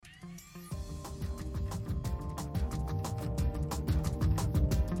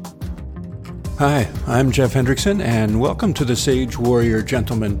Hi, I'm Jeff Hendrickson, and welcome to the Sage Warrior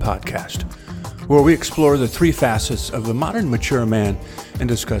Gentleman podcast, where we explore the three facets of the modern mature man and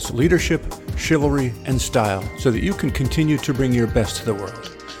discuss leadership, chivalry, and style so that you can continue to bring your best to the world.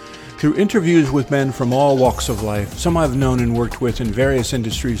 Through interviews with men from all walks of life, some I've known and worked with in various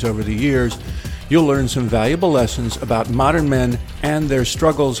industries over the years, you'll learn some valuable lessons about modern men and their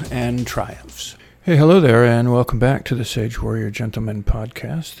struggles and triumphs. Hey, hello there, and welcome back to the Sage Warrior Gentleman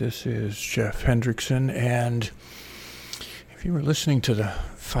podcast. This is Jeff Hendrickson, and if you were listening to the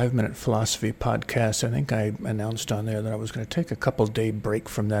 5-Minute Philosophy podcast, I think I announced on there that I was going to take a couple-day break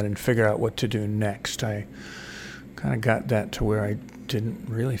from that and figure out what to do next. I kind of got that to where I didn't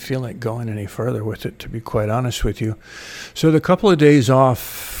really feel like going any further with it, to be quite honest with you. So the couple of days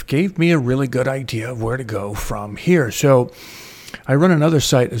off gave me a really good idea of where to go from here. So I run another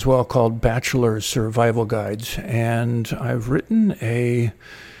site as well called Bachelor Survival Guides, and I've written a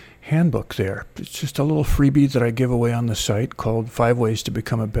handbook there. It's just a little freebie that I give away on the site called 5 Ways to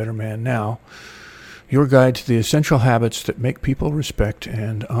Become a Better Man Now, your guide to the essential habits that make people respect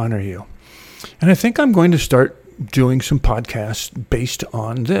and honor you. And I think I'm going to start doing some podcasts based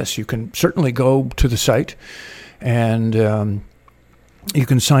on this. You can certainly go to the site and you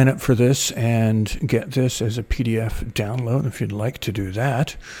can sign up for this and get this as a PDF download if you'd like to do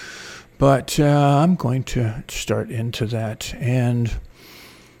that. But I'm going to start into that. And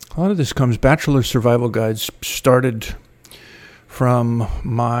a lot of this comes, Bachelor Survival Guides started from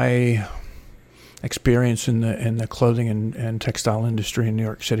my experience in the clothing and textile industry in New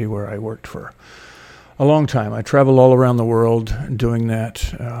York City, where I worked for a long time. I traveled all around the world doing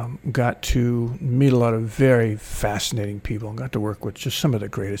that, got to meet a lot of very fascinating people, got to work with just some of the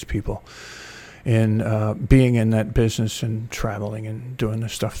greatest people in being in that business and traveling and doing the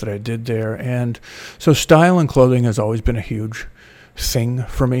stuff that I did there. And so style and clothing has always been a huge thing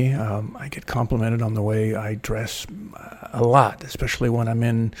for me. I get complimented on the way I dress a lot, especially when I'm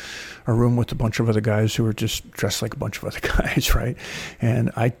in a room with a bunch of other guys who are just dressed like a bunch of other guys, right? And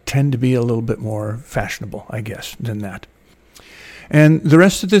I tend to be a little bit more fashionable, I guess, than that. And the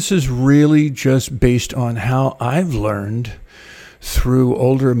rest of this is really just based on how I've learned through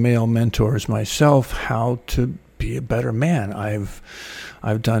older male mentors myself how to be a better man.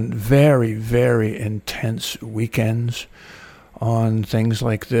 I've done very, very intense weekends on things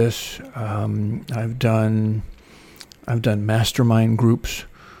like this. I've done mastermind groups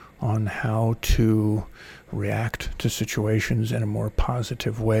on how to react to situations in a more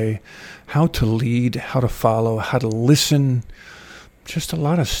positive way, how to lead, how to follow, how to listen, just a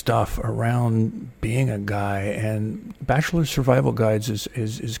lot of stuff around being a guy. And Bachelor Survival Guides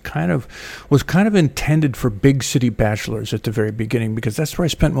was kind of intended for big city bachelors at the very beginning, because that's where I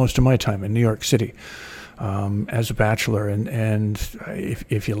spent most of my time, in New York City. As a bachelor, and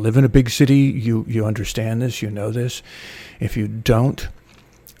if you live in a big city, you understand this, you know this. If you don't,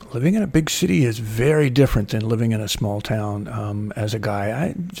 living in a big city is very different than living in a small town. As a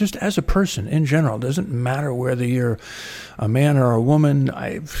guy, just as a person in general, it doesn't matter whether you're a man or a woman.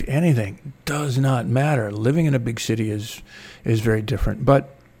 Anything does not matter. Living in a big city is very different.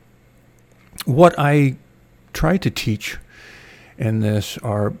 But what I try to teach in this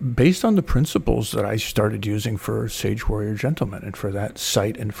are based on the principles that I started using for Sage Warrior Gentleman and for that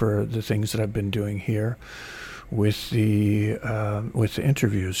site and for the things that I've been doing here with the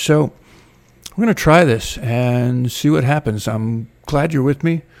interviews. So I'm going to try this and see what happens. I'm glad you're with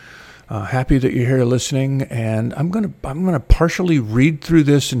me. Happy that you're here listening, and I'm going to partially read through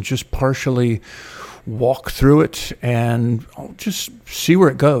this and just partially walk through it, and I'll just see where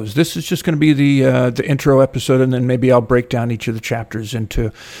it goes. This is just going to be the intro episode, and then maybe I'll break down each of the chapters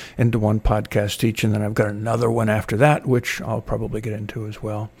into one podcast each, and then I've got another one after that, which I'll probably get into as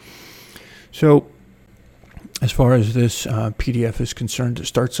well. So as far as this PDF is concerned, it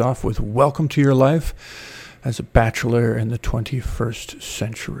starts off with Welcome to Your Life as a Bachelor in the 21st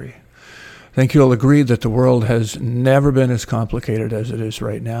Century. I think you'll agree that the world has never been as complicated as it is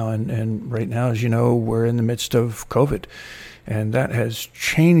right now. And right now, as you know, we're in the midst of COVID. And that has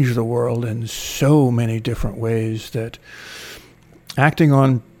changed the world in so many different ways that acting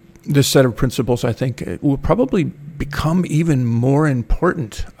on this set of principles, I think, it will probably become even more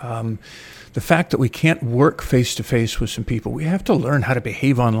important. The fact that we can't work face-to-face with some people, we have to learn how to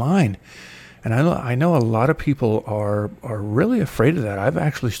behave online. And I know a lot of people are really afraid of that. I've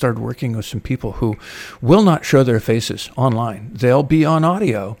actually started working with some people who will not show their faces online. They'll be on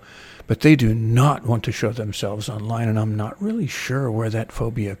audio, but they do not want to show themselves online. And I'm not really sure where that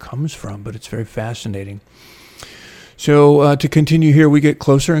phobia comes from, but it's very fascinating. So to continue here, we get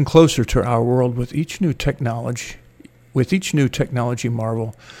closer and closer to our world with each new technology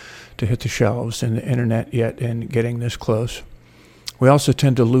marvel to hit the shelves in the internet yet in getting this close. We also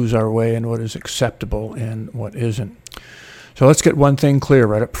tend to lose our way in what is acceptable and what isn't. So let's get one thing clear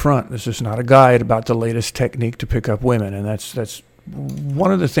right up front. This is not a guide about the latest technique to pick up women, and that's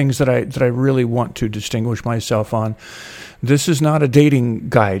one of the things that I really want to distinguish myself on. This is not a dating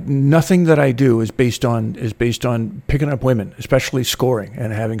guide. Nothing that I do is based on picking up women, especially scoring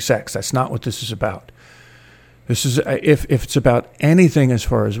and having sex. That's not what this is about. This is if it's about anything as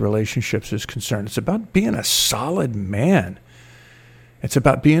far as relationships is concerned, it's about being a solid man. It's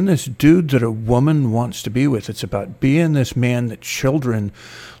about being this dude that a woman wants to be with. It's about being this man that children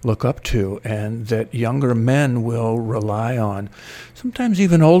look up to and that younger men will rely on. Sometimes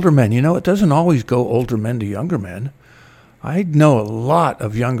even older men. You know, it doesn't always go older men to younger men. I know a lot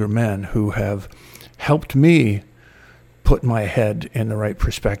of younger men who have helped me put my head in the right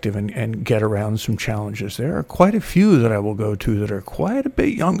perspective and get around some challenges. There are quite a few that I will go to that are quite a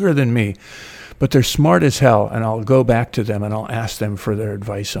bit younger than me, but they're smart as hell, and I'll go back to them and I'll ask them for their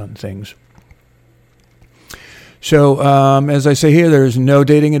advice on things. So, as I say here, there's no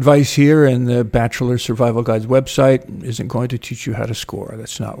dating advice here, and the Bachelor Survival Guide's website isn't going to teach you how to score.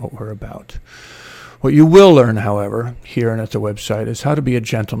 That's not what we're about. What you will learn, however, here and at the website is how to be a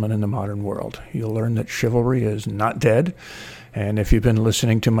gentleman in the modern world. You'll learn that chivalry is not dead. And if you've been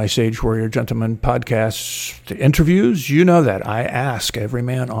listening to my Sage Warrior Gentleman podcasts, the interviews, you know that. I ask every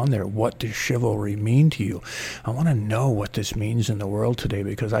man on there, what does chivalry mean to you? I want to know what this means in the world today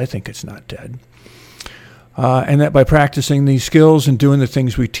because I think it's not dead. And that by practicing these skills and doing the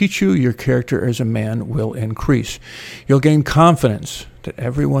things we teach you, your character as a man will increase. You'll gain confidence that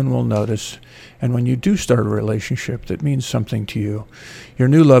everyone will notice. And when you do start a relationship that means something to you, your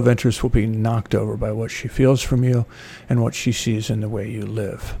new love interest will be knocked over by what she feels from you and what she sees in the way you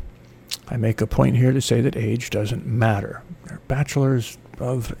live. I make a point here to say that age doesn't matter. There are bachelors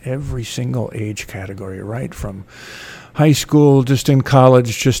of every single age category, right from high school, just in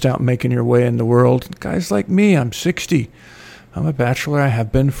college, just out making your way in the world. Guys like me, I'm 60. I'm a bachelor. I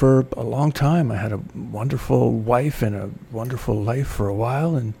have been for a long time. I had a wonderful wife and a wonderful life for a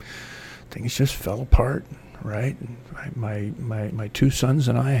while, and things just fell apart, right? My two sons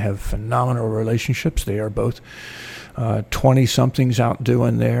and I have phenomenal relationships. They are both 20-somethings out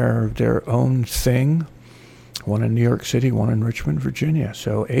doing their own thing. One in New York City, one in Richmond, Virginia.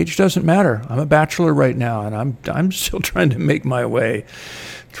 So age doesn't matter. I'm a bachelor right now, and I'm still trying to make my way,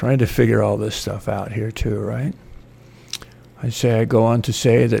 trying to figure all this stuff out here too, right? I go on to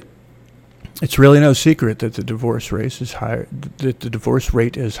say that it's really no secret that the divorce rate is higher. That the divorce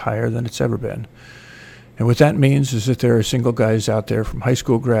rate is higher than it's ever been, and what that means is that there are single guys out there, from high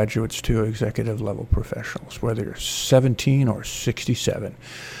school graduates to executive level professionals, whether you're 17 or 67.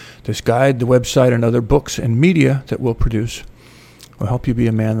 This guide, the website, and other books and media that we'll produce will help you be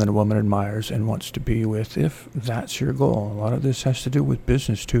a man that a woman admires and wants to be with, if that's your goal. A lot of this has to do with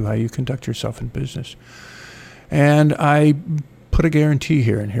business too, how you conduct yourself in business. And I put a guarantee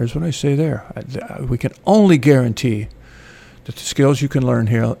here, and here's what I say there. We can only guarantee that the skills you can learn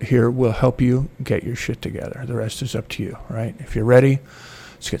here will help you get your shit together. The rest is up to you, right? If you're ready,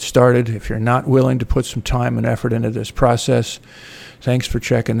 let's get started. If you're not willing to put some time and effort into this process, thanks for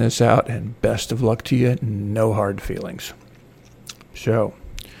checking this out, and best of luck to you. No hard feelings. So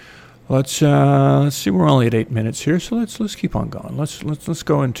let's see. We're only at 8 minutes here, so let's keep on going. Let's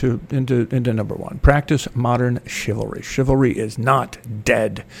go into number one. Practice modern chivalry. Chivalry is not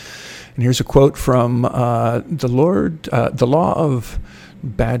dead. And here's a quote from the Law of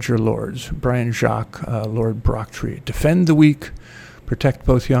Badger Lords, Brian Jacques, Lord Brocktree. Defend the weak, protect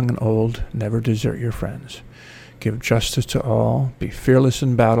both young and old, never desert your friends. Give justice to all, be fearless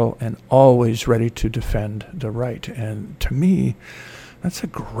in battle, and always ready to defend the right. And to me, that's a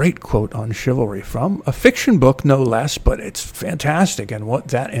great quote on chivalry from a fiction book, no less, but it's fantastic and what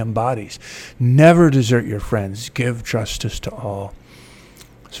that embodies. Never desert your friends. Give justice to all.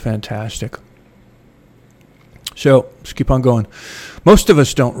 It's fantastic. So let's keep on going. Most of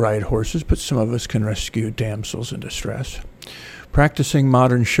us don't ride horses, but some of us can rescue damsels in distress. Practicing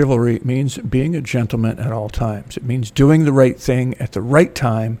modern chivalry means being a gentleman at all times. It means doing the right thing at the right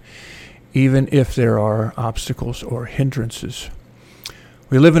time, even if there are obstacles or hindrances.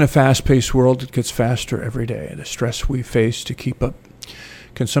 We live in a fast-paced world that gets faster every day. The stress we face to keep up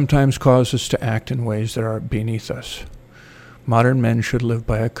can sometimes cause us to act in ways that are beneath us. Modern men should live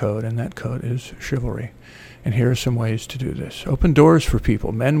by a code, and that code is chivalry. And here are some ways to do this. Open doors for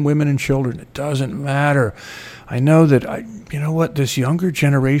people, men, women, and children. It doesn't matter. I know that, this younger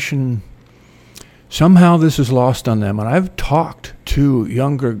generation, somehow this is lost on them. And I've talked to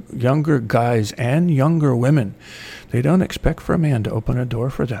younger guys and younger women. They don't expect for a man to open a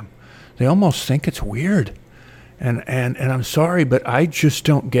door for them. They almost think it's weird. And I'm sorry, but I just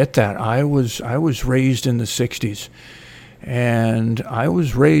don't get that. I was raised in the 60s, and I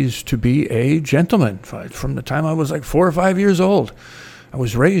was raised to be a gentleman from the time I was like 4 or 5 years old. I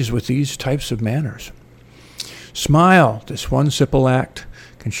was raised with these types of manners. Smile. This one simple act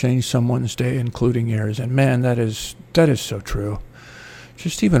can change someone's day, including yours. And man, that is so true.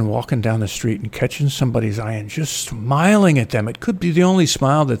 Just even walking down the street and catching somebody's eye and just smiling at them. It could be the only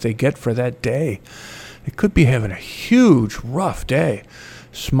smile that they get for that day. It could be having a huge, rough day.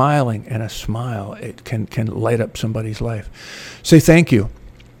 Smiling, and a smile, it can light up somebody's life. Say thank you.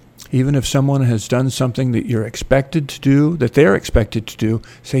 Even if someone has done something that you're expected to do, that they're expected to do,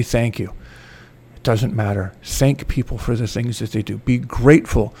 say thank you. It doesn't matter. Thank people for the things that they do. Be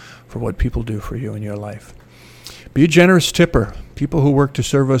grateful for what people do for you in your life. Be a generous tipper. People who work to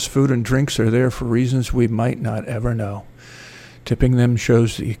serve us food and drinks are there for reasons we might not ever know. Tipping them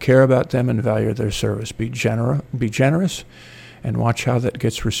shows that you care about them and value their service. Be generous, and watch how that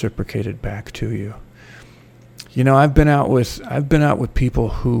gets reciprocated back to you. You know, I've been out with people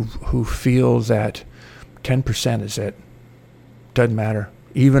who feel that 10% is it. Doesn't matter.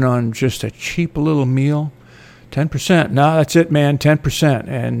 Even on just a cheap little meal, 10%. No, that's it, man. 10%.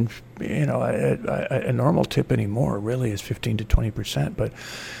 And you know, a normal tip anymore really is 15 to 20%. But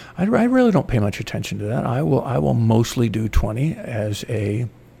I really don't pay much attention to that. I will mostly do 20 as a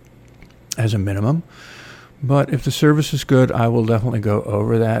minimum. But if the service is good, I will definitely go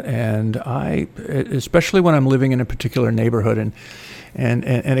over that. And especially when I'm living in a particular neighborhood,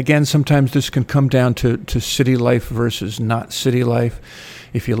 and again, sometimes this can come down to city life versus not city life.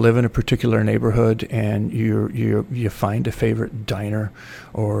 If you live in a particular neighborhood and you find a favorite diner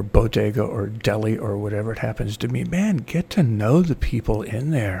or bodega or deli or whatever it happens to be, man, get to know the people in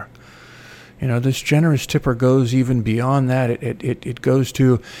there. You know, this generous tipper goes even beyond that. It goes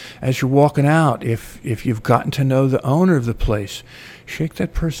to, as you're walking out, if you've gotten to know the owner of the place, shake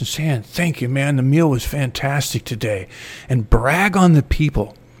that person's hand. Thank you, man. The meal was fantastic today. And brag on the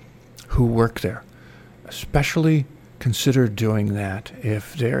people who work there. Especially consider doing that.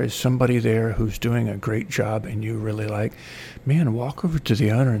 If there is somebody there who's doing a great job and you really like, man, walk over to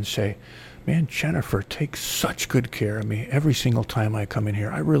the owner and say, man, Jennifer takes such good care of me every single time I come in here.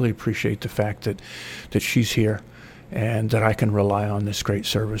 I really appreciate the fact that she's here and that I can rely on this great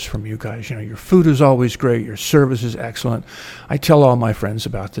service from you guys. You know, your food is always great. Your service is excellent. I tell all my friends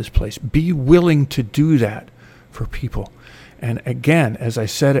about this place. Be willing to do that for people. And again, as I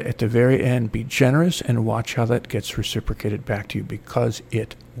said at the very end, be generous and watch how that gets reciprocated back to you, because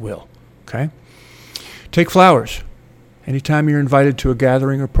it will. Okay? Take flowers. Anytime you're invited to a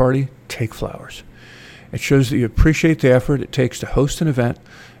gathering or party, take flowers. It shows that you appreciate the effort it takes to host an event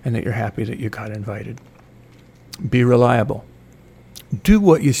and that you're happy that you got invited. Be reliable. Do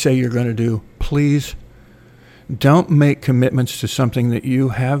what you say you're going to do, please. Don't make commitments to something that you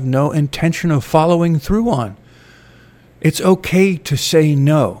have no intention of following through on. It's okay to say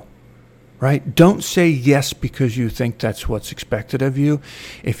no, right? Don't say yes because you think that's what's expected of you.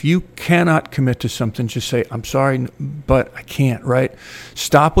 If you cannot commit to something, just say, I'm sorry, but I can't, right?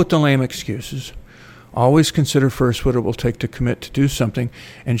 Stop with the lame excuses. Always consider first what it will take to commit to do something,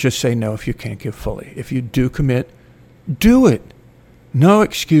 and just say no if you can't give fully. If you do commit, do it. No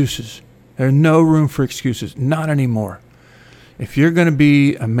excuses. There's no room for excuses. Not anymore. If you're going to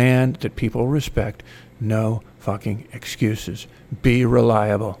be a man that people respect, no fucking excuses. Be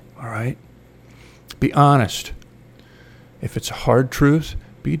reliable, all right? Be honest. If it's a hard truth,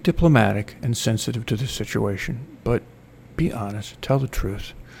 be diplomatic and sensitive to the situation. But be honest. Tell the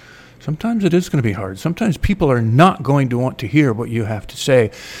truth. Sometimes it is going to be hard. Sometimes people are not going to want to hear what you have to say.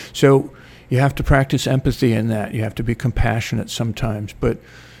 So you have to practice empathy in that. You have to be compassionate sometimes, but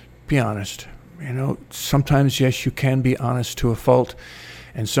be honest. You know, sometimes, yes, you can be honest to a fault.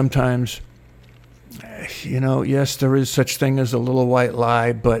 And sometimes, you know, yes, there is such thing as a little white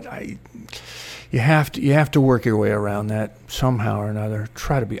lie, but you have to work your way around that somehow or another.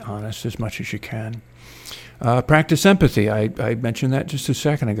 Try to be honest as much as you can. Practice empathy. I mentioned that just a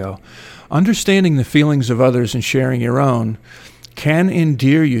second ago. Understanding the feelings of others and sharing your own can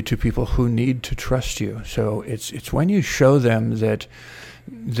endear you to people who need to trust you. So it's when you show them that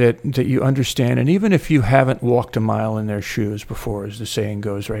you understand, and even if you haven't walked a mile in their shoes before, as the saying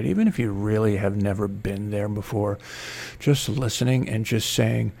goes, right? Even if you really have never been there before, just listening and just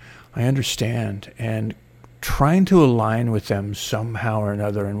saying, I understand, and trying to align with them somehow or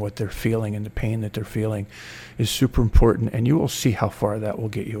another in what they're feeling and the pain that they're feeling is super important, and you will see how far that will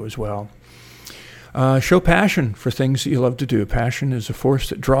get you as well. Show passion for things that you love to do. Passion is a force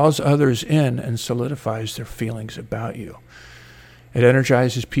that draws others in and solidifies their feelings about you. It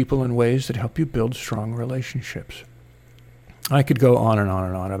energizes people in ways that help you build strong relationships. I could go on and on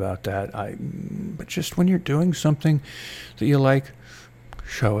and on about that. But just when you're doing something that you like,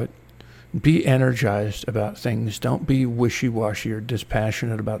 show it. Be energized about things. Don't be wishy-washy or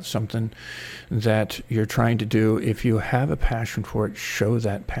dispassionate about something that you're trying to do. If you have a passion for it, show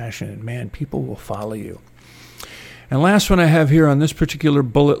that passion. And man, people will follow you. And last one I have here on this particular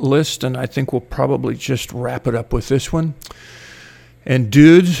bullet list, and I think we'll probably just wrap it up with this one. And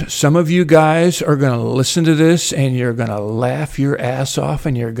dudes, some of you guys are going to listen to this and you're going to laugh your ass off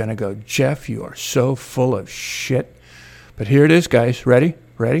and you're going to go, Jeff, you are so full of shit. But here it is, guys. Ready?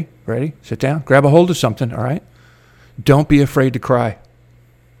 Sit down. Grab a hold of something, all right? Don't be afraid to cry,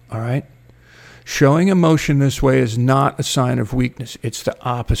 all right? Showing emotion this way is not a sign of weakness. It's the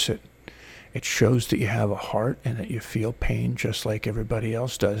opposite. It shows that you have a heart and that you feel pain just like everybody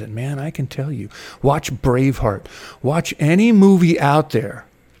else does. And man, I can tell you, watch Braveheart. Watch any movie out there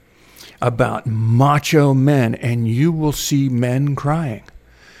about macho men and you will see men crying.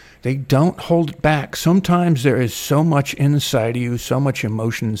 They don't hold it back. Sometimes there is so much inside of you, so much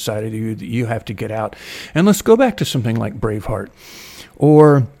emotion inside of you that you have to get out. And let's go back to something like Braveheart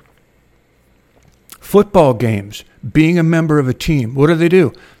or football games. Being a member of a team, what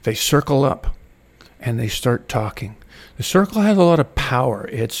do? They circle up and they start talking. The circle has a lot of power.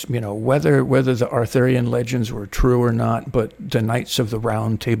 It's, whether the Arthurian legends were true or not, but the Knights of the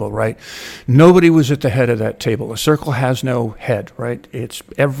Round Table, right? Nobody was at the head of that table. A circle has no head, right? It's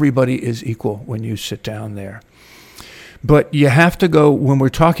everybody is equal when you sit down there. But you have to go, when we're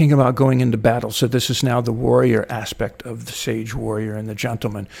talking about going into battle, so this is now the warrior aspect of the sage warrior and the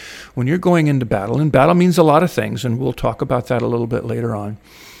gentleman. When you're going into battle, and battle means a lot of things, and we'll talk about that a little bit later on,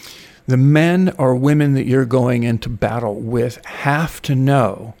 the men or women that you're going into battle with have to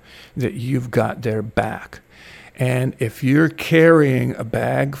know that you've got their back. And if you're carrying a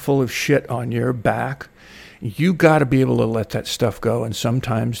bag full of shit on your back, you got to be able to let that stuff go, and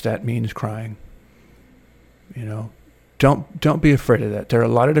sometimes that means crying. Don't be afraid of that. There are a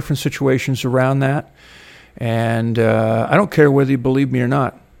lot of different situations around that. And I don't care whether you believe me or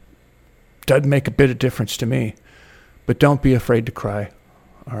not. Doesn't make a bit of difference to me. But don't be afraid to cry.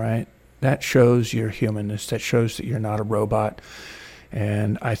 All right? That shows your humanness. That shows that you're not a robot.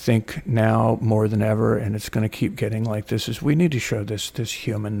 And I think now more than ever, and it's going to keep getting like this, is we need to show this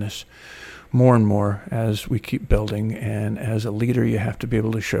humanness more and more as we keep building. And as a leader, you have to be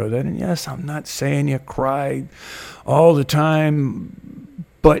able to show that. And yes, I'm not saying you cry all the time,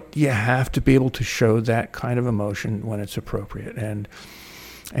 but you have to be able to show that kind of emotion when it's appropriate and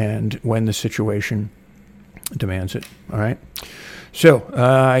when the situation demands it. All right. So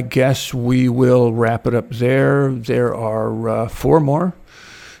I guess we will wrap it up there. There are 4 more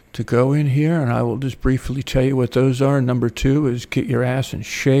to go in here, and I will just briefly tell you what those are. Number 2 is get your ass in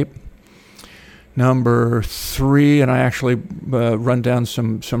shape. Number 3, and I actually run down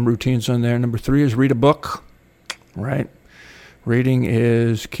some routines on there. Number 3 is read a book, right? Reading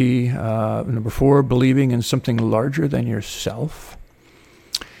is key. Number 4, believing in something larger than yourself.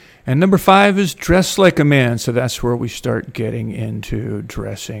 And number 5 is dress like a man. So that's where we start getting into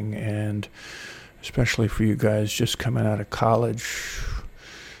dressing, and especially for you guys just coming out of college,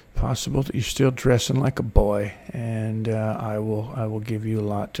 possible that you're still dressing like a boy. And I will give you a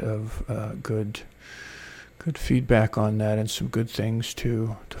lot of good feedback on that and some good things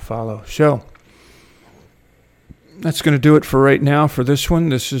to follow. So that's going to do it for right now for this one.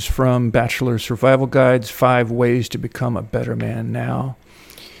 This is from Bachelor Survival Guides, 5 Ways to Become a Better Man Now.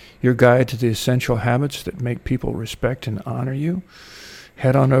 Your guide to the essential habits that make people respect and honor you.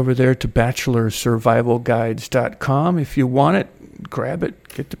 Head on over there to bachelorsurvivalguides.com. If you want it, grab it,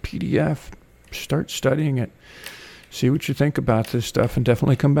 get the PDF, start studying it. See what you think about this stuff, and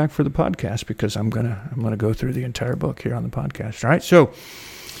definitely come back for the podcast, because I'm gonna go through the entire book here on the podcast. All right, so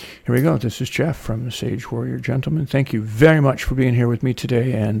here we go. This is Jeff from the Sage Warrior Gentleman. Thank you very much for being here with me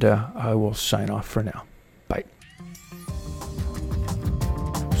today, and I will sign off for now. Bye.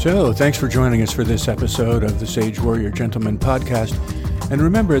 So, thanks for joining us for this episode of the Sage Warrior Gentleman podcast. And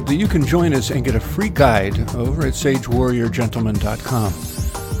remember that you can join us and get a free guide over at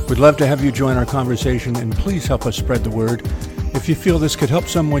sagewarriorgentleman.com. We'd love to have you join our conversation, and please help us spread the word if you feel this could help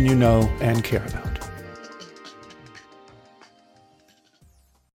someone you know and care about.